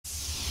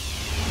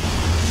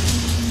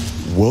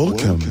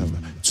Welcome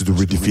to the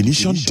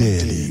Redefinition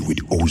Daily with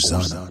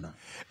Hosanna,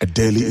 a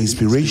daily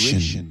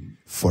inspiration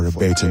for a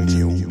better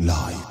new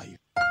life.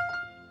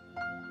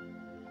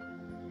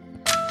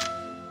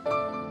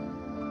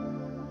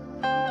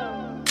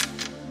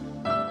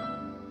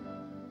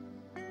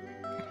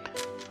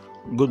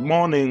 Good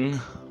morning.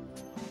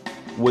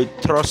 We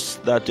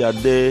trust that your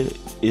day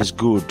is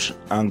good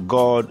and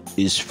God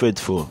is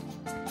faithful.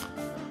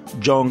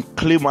 John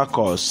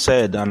Climacus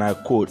said, and I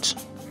quote,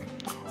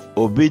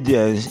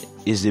 "Obedience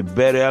is the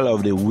burial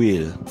of the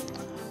will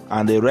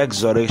and the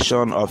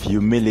resurrection of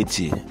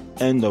humility."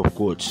 End of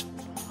quote.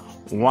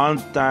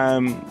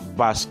 One-time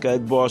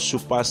basketball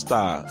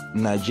superstar,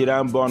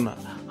 Nigerian-born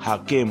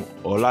Hakeem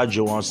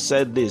Olajuwon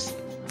said this,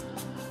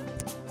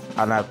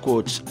 and I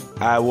quote,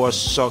 "I was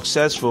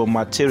successful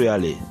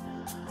materially,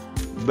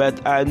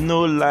 but I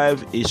know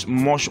life is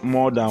much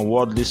more than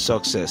worldly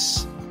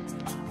success.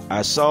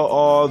 I saw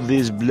all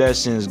these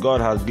blessings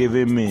God has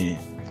given me.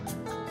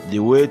 The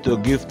way to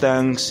give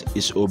thanks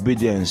is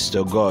obedience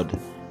to God."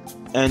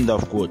 End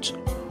of quote.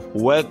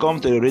 Welcome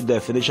to the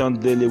Redefinition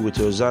Daily with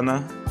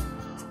Hosanna.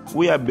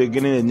 We are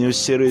beginning a new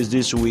series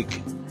this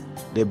week,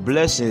 The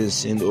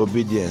Blessings in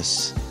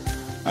Obedience.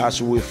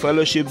 As we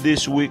fellowship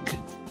this week,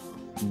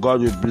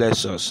 God will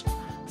bless us.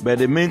 But in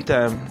the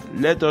meantime,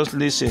 let us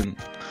listen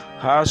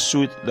how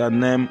sweet the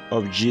name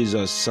of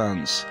Jesus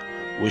sounds.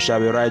 We shall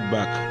be right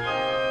back.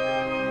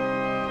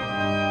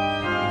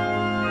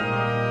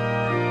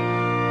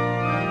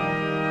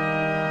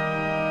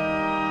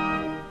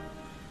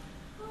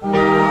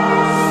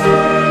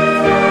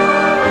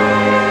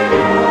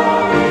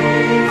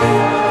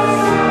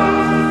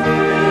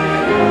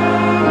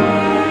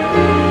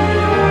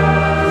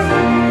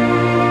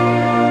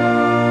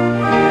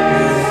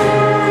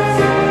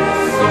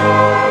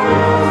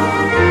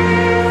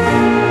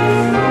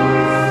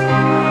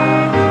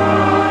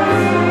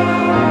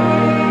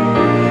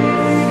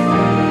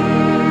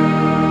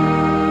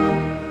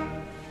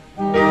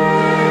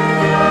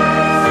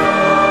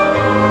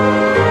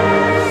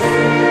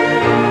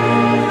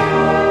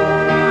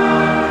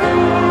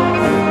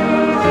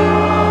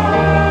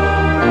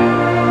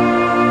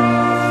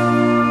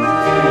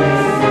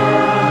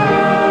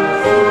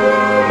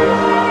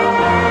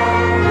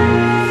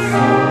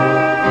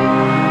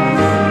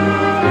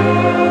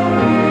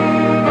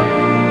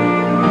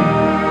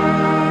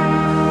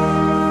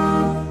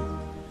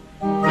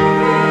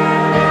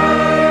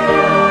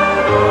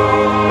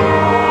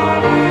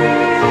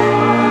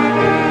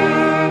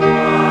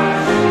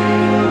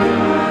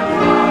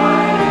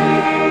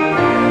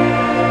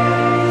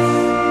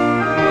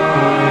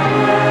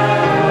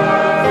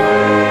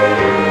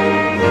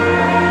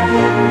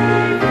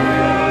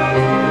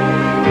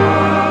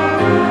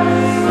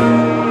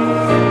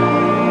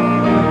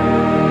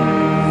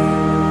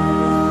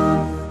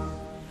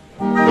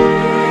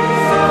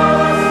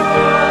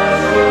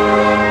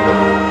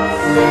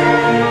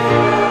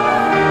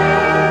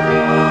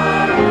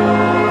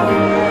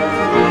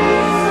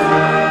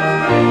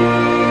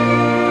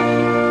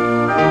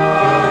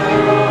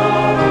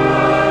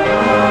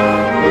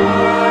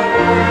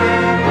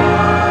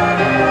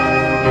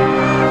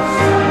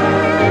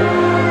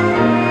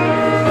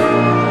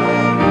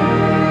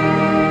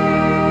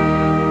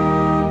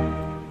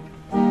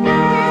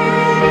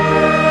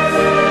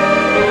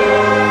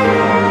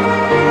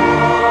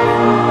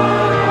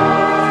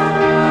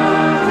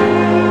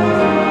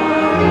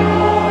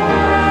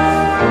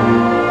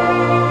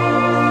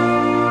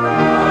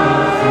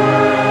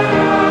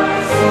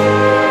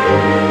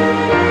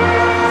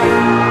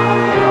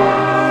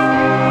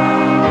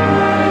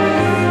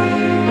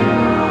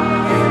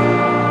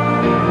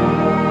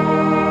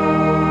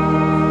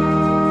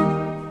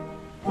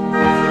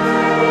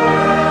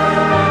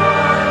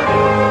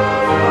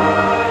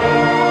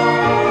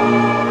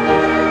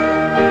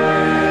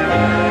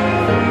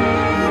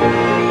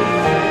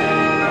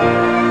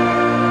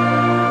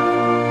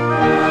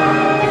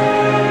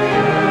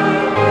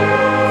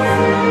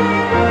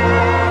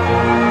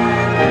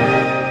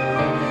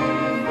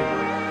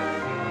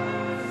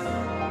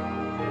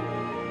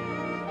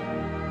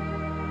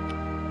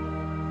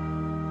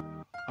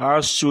 How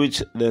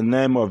sweet the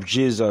name of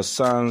Jesus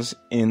sounds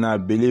in our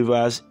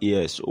believers'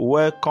 ears.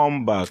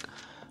 Welcome back.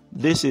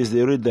 This is the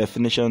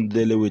Redefinition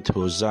Daily with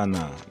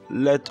Hosanna.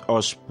 Let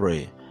us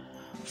pray.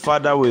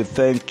 Father, we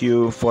thank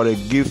you for the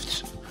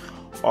gift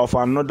of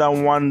another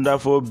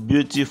wonderful,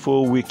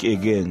 beautiful week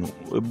again.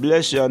 We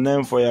bless your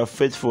name for your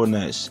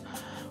faithfulness.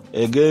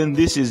 Again,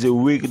 this is the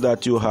week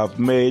that you have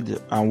made,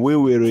 and we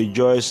will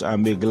rejoice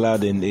and be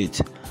glad in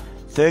it.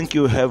 Thank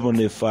you,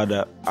 Heavenly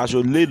Father, as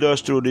you lead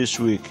us through this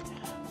week.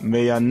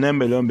 May your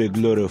name alone be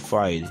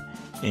glorified.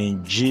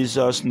 In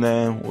Jesus'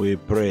 name we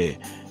pray.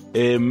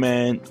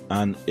 Amen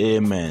and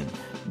amen.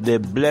 The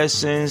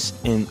blessings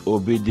in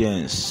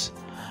obedience.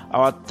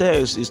 Our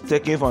text is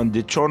taken from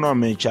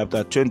Deuteronomy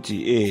chapter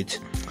 28,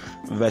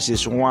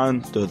 verses 1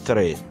 to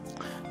 3.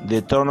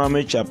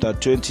 Deuteronomy chapter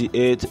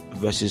 28,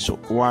 verses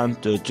 1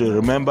 to 2.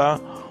 Remember,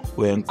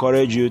 we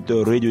encourage you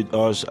to read with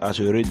us as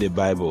we read the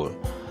Bible.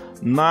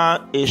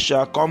 Now it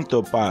shall come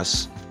to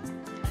pass,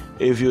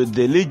 if you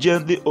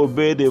diligently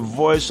obey the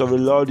voice of the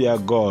Lord your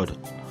God,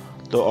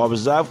 to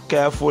observe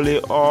carefully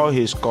all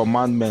his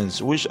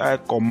commandments, which I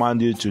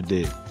command you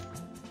today,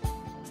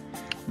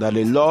 that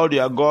the Lord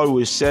your God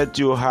will set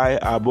you high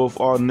above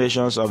all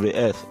nations of the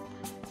earth.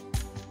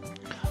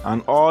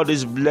 And all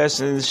these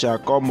blessings shall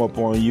come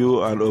upon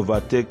you and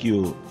overtake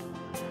you,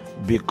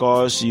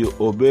 because you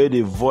obey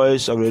the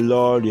voice of the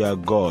Lord your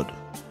God.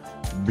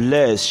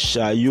 Blessed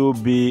shall you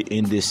be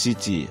in the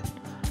city,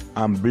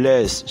 and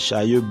blessed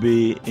shall you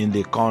be in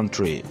the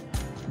country.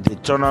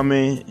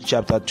 Deuteronomy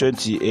chapter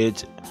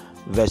 28,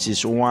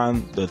 verses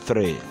 1 to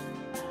 3.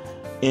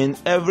 In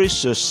every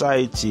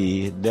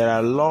society, there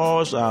are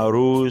laws and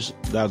rules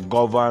that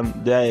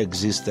govern their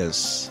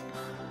existence.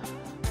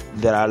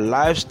 There are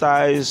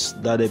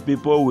lifestyles that the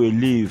people will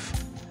live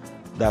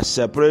that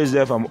separates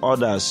them from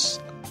others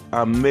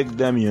and make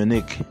them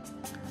unique.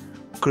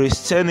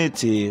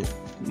 Christianity,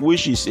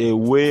 which is a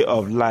way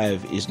of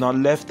life, is not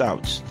left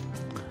out.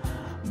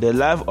 The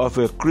life of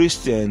a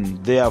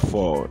Christian,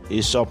 therefore,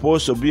 is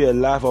supposed to be a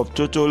life of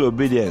total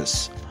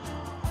obedience.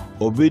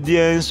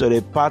 Obedience to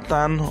the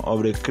pattern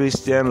of the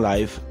Christian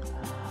life,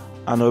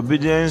 and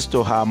obedience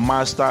to her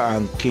master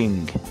and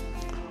king.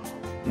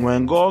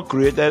 When God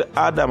created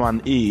Adam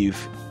and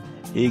Eve,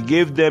 he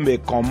gave them a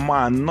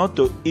command not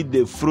to eat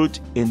the fruit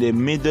in the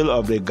middle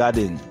of the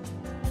garden.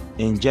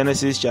 In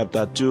Genesis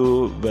chapter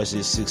 2,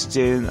 verses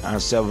 16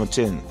 and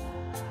 17.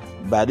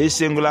 By this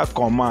singular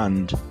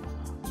command,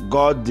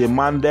 God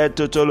demanded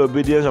total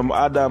obedience from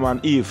Adam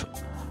and Eve,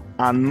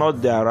 and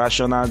not their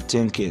rational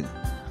thinking.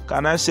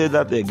 Can I say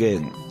that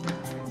again?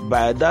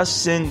 By that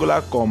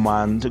singular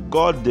command,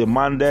 God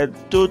demanded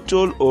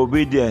total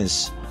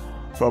obedience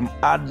from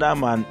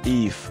Adam and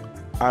Eve,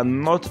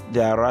 and not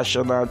their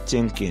rational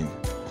thinking.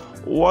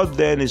 What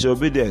then is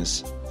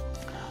obedience?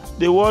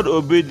 The word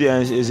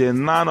obedience is a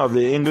noun of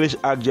the English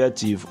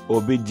adjective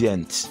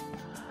obedient,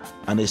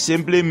 and it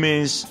simply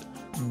means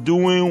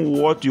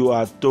doing what you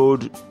are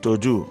told to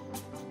do.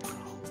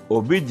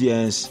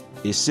 Obedience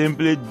is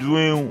simply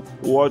doing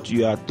what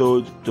you are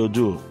told to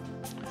do.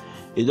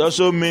 It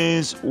also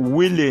means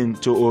willing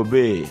to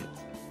obey.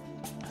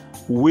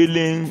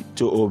 Willing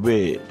to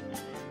obey.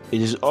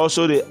 It is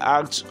also the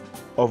act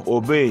of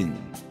obeying.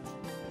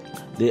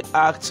 The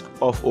act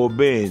of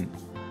obeying.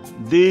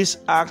 This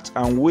act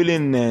and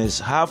willingness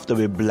have to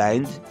be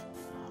blind,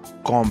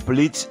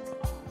 complete,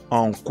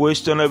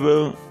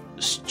 unquestionable,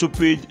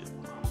 stupid,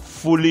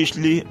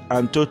 foolishly,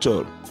 and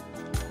total.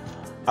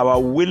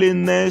 Our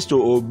willingness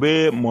to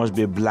obey must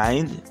be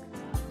blind,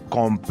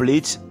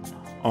 complete,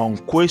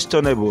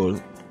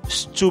 unquestionable,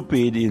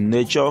 stupid in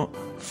nature,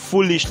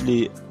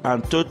 foolishly,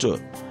 and total.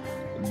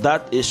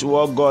 That is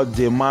what God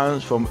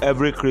demands from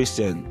every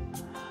Christian.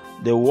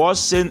 The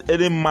worst sin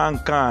any man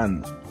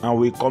can and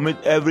we commit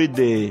every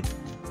day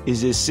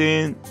is the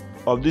sin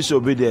of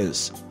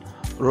disobedience.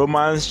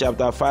 Romans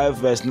chapter 5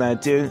 verse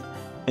 19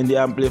 in the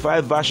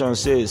Amplified Version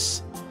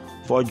says,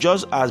 "For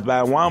just as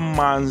by one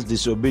man's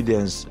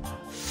disobedience,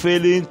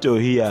 failing to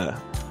hear,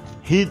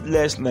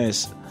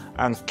 heedlessness,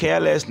 and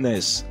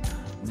carelessness,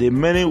 the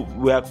many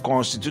were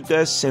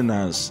constituted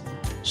sinners,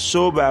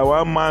 so by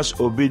one man's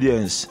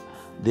obedience,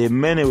 the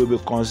many will be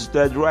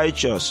considered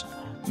righteous,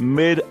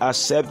 made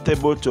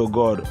acceptable to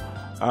God,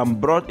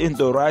 and brought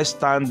into right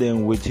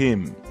standing with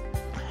him."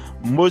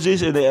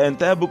 Moses, in the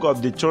entire book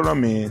of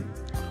Deuteronomy,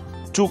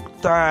 took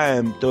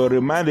time to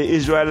remind the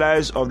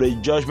Israelites of the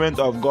judgment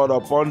of God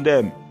upon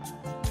them,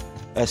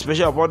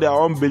 especially upon their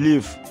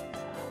unbelief,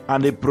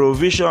 and the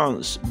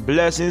provisions,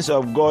 blessings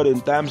of God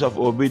in times of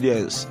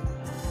obedience.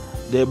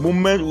 The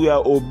moment we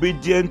are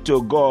obedient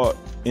to God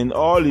in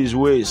all his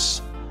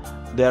ways,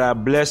 there are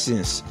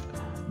blessings.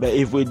 But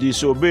if we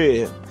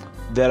disobey,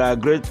 there are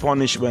great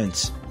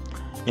punishments.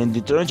 In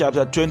Deuteronomy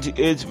chapter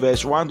 28,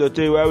 verse 1 to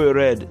 3, where we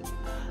read,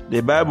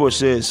 the Bible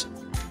says,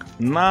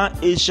 "Now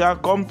it shall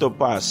come to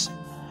pass,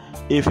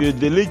 if you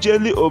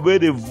diligently obey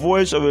the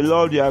voice of the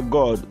Lord your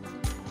God,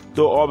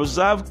 to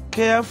observe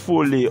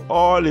carefully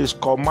all his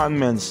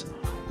commandments,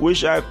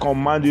 which I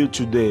command you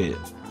today,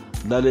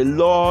 that the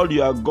Lord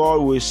your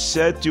God will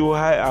set you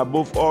high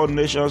above all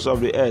nations of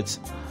the earth,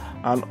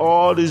 and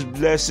all these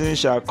blessings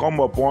shall come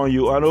upon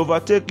you and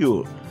overtake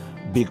you,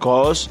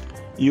 because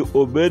you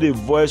obey the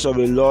voice of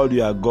the Lord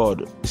your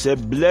God." He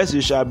said, "Blessed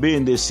you shall be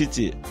in the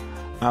city,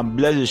 and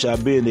blessed you shall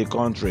be in the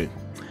country."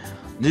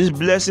 These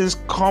blessings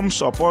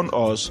comes upon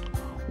us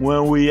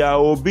when we are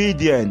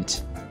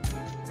obedient.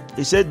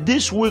 He said,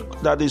 this week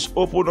that is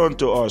open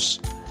unto us,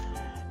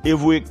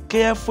 if we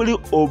carefully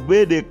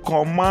obey the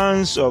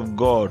commands of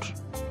God.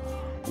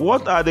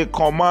 What are the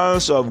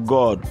commands of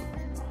God?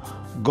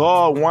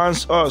 God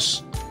wants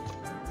us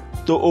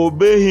to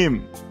obey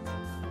him,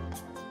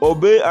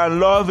 obey and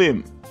love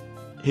him.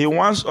 He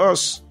wants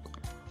us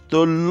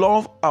to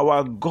love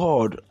our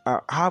God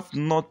and have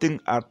nothing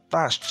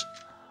attached,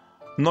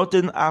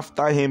 nothing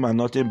after him and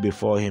nothing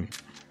before him.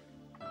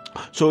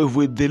 So if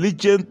we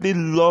diligently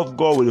love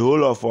God with the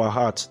whole of our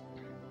heart,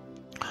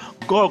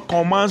 God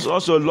commands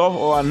us to love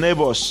our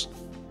neighbors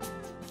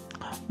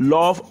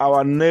love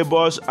our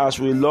neighbors as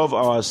we love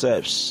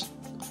ourselves.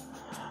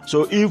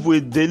 So if we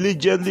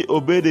diligently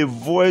obey the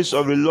voice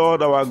of the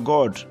Lord our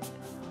God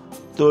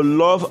to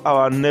love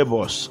our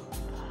neighbors,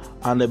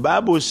 and the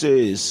Bible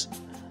says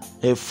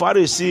a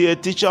Pharisee, a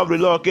teacher of the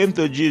law, came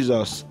to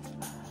Jesus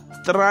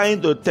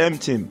trying to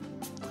tempt him,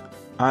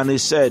 and he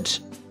said,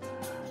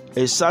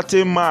 a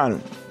certain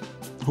man,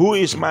 who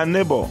is my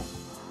neighbor?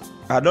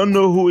 I don't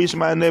know who is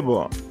my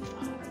neighbor.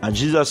 And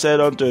Jesus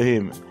said unto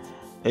him,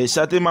 a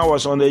certain man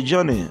was on a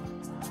journey,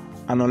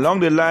 and along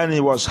the line he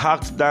was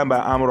hacked down by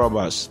armed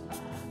robbers.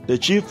 The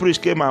chief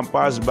priest came and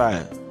passed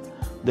by.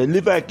 The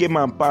Levite came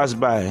and passed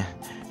by.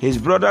 His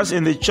brothers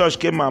in the church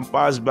came and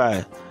passed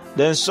by.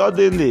 Then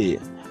suddenly,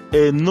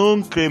 a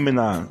known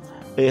criminal,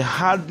 a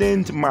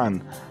hardened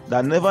man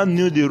that never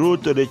knew the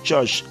road to the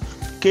church,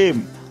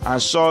 came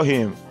and saw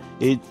him.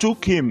 He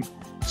took him,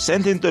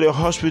 sent him to the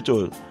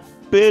hospital,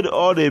 paid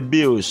all the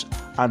bills,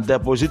 and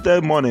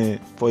deposited money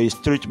for his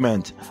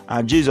treatment.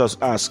 And Jesus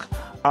asked,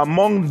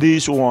 among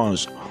these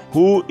ones,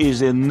 who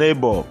is a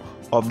neighbor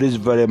of this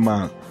very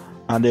man?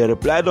 And they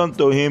replied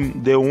unto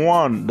him, the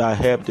one that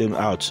helped him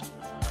out.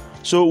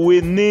 So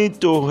we need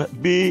to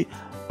be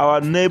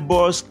our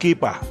neighbor's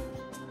keeper.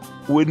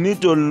 We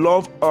need to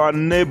love our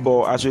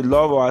neighbor as we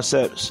love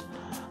ourselves.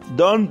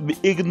 Don't be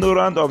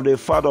ignorant of the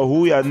fact of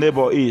who your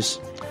neighbor is.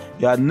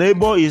 Your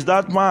neighbor is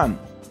that man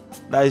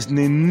that is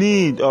in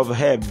need of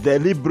help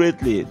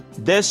deliberately,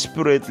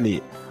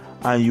 desperately,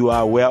 and you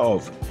are aware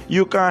of.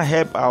 You can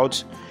help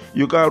out.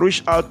 You can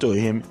reach out to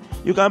him.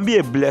 You can be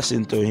a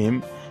blessing to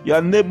him.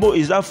 Your neighbor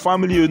is that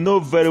family you know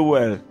very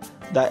well,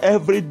 that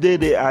every day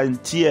they are in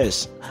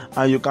tears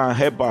and you can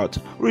help out.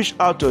 Reach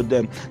out to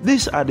them.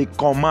 These are the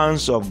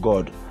commands of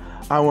God.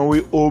 And when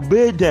we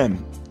obey them,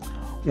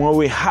 when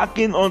we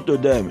hearken unto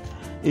them,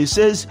 it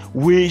says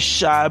we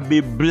shall be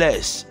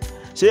blessed.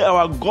 Say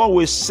our God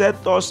will set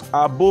us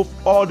above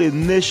all the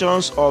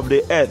nations of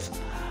the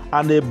earth,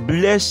 and the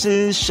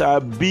blessings shall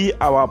be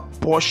our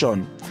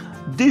portion.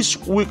 This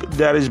week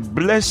there is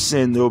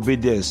blessing in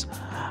obedience.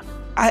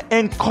 I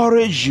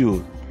encourage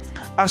you,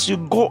 as you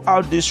go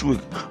out this week,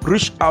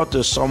 reach out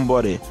to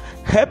somebody.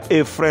 Help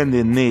a friend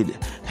in need.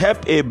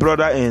 Help a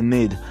brother in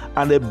need.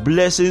 And the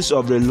blessings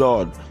of the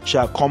Lord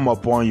shall come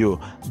upon you.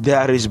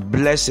 There is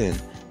blessing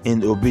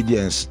in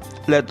obedience.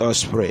 Let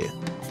us pray.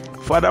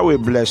 Father, we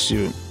bless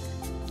you.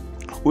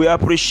 We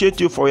appreciate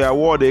you for your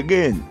word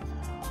again.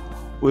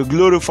 We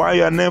glorify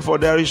your name, for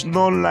there is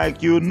none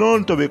like you,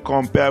 none to be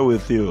compared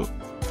with you.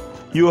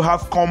 You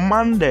have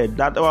commanded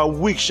that our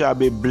week shall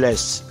be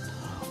blessed.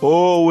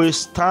 Oh, we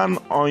stand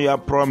on your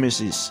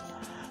promises,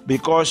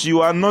 because you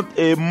are not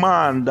a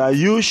man that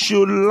you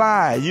should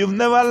lie. You've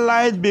never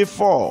lied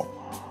before.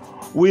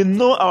 We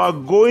know our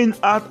going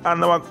out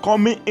and our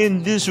coming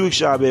in this week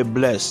shall be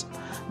blessed.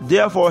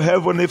 Therefore,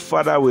 Heavenly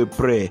Father, we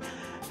pray,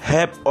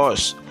 help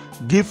us.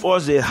 Give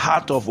us a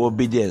heart of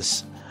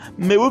obedience.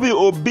 May we be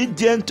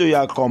obedient to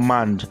your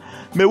command.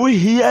 May we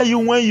hear you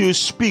when you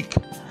speak.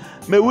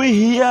 May we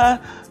hear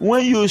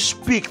when you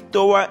speak to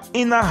our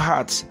inner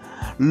hearts.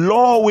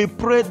 Lord, we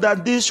pray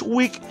that this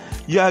week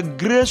your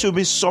grace will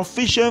be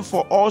sufficient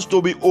for us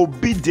to be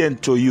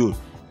obedient to you.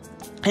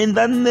 In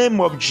the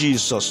name of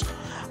Jesus.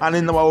 And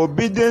in our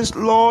obedience,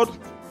 Lord,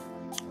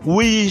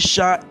 we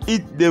shall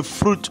eat the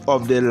fruit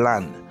of the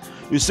land.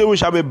 You say we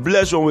shall be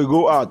blessed when we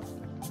go out.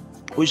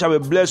 We shall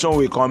be blessed when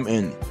we come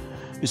in.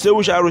 You say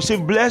we shall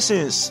receive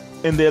blessings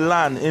in the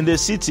land, in the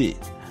city,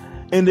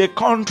 in the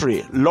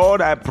country. Lord,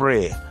 I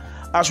pray,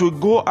 as we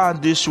go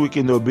out this week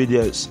in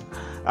obedience,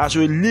 as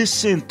we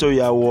listen to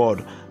your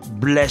word,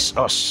 bless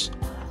us.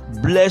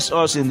 Bless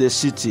us in the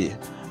city.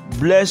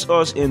 Bless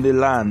us in the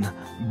land.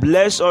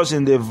 Bless us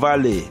in the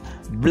valley.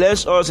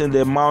 Bless us in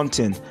the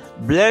mountain.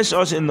 Bless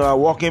us in our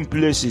working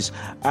places.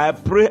 I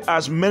pray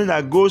as many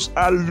that goes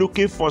are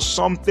looking for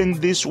something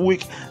this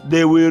week,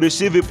 they will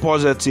receive it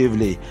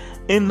positively.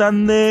 In the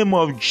name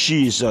of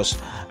Jesus,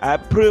 I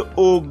pray,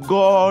 oh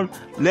God,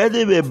 let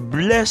there be a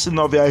blessing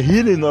of your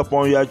healing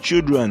upon your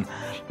children.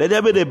 Let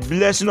there be the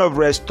blessing of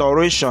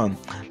restoration.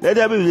 Let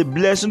there be the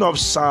blessing of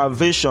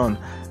salvation.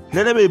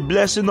 Let there be a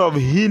blessing of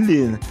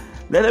healing.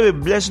 Let there be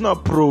a blessing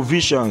of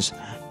provisions.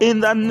 In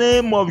the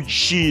name of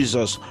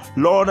Jesus,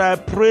 Lord, I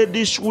pray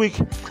this week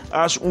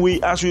as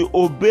we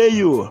obey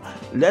you,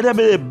 let there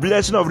be a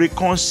blessing of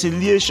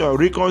reconciliation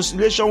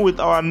with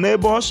our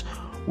neighbors,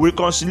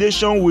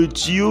 reconciliation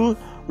with you,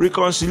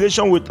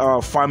 reconciliation with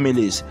our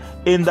families.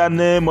 In the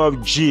name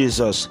of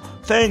Jesus,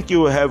 thank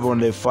you,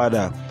 Heavenly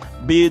Father.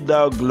 Be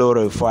thou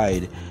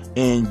glorified.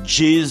 In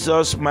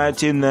Jesus'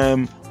 mighty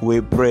name we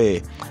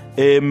pray.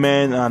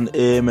 Amen and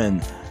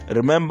amen.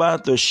 Remember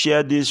to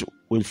share this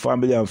with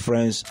family and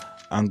friends,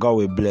 and God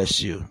will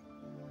bless you.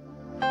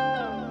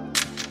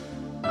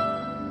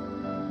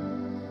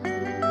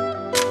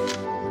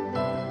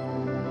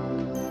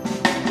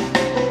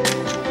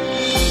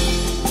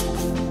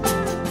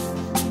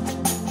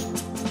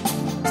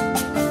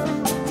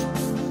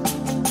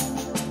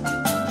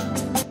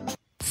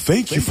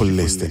 Thank you for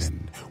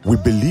listening. We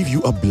believe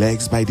you are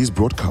blessed by this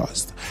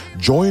broadcast.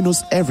 Join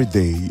us every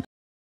day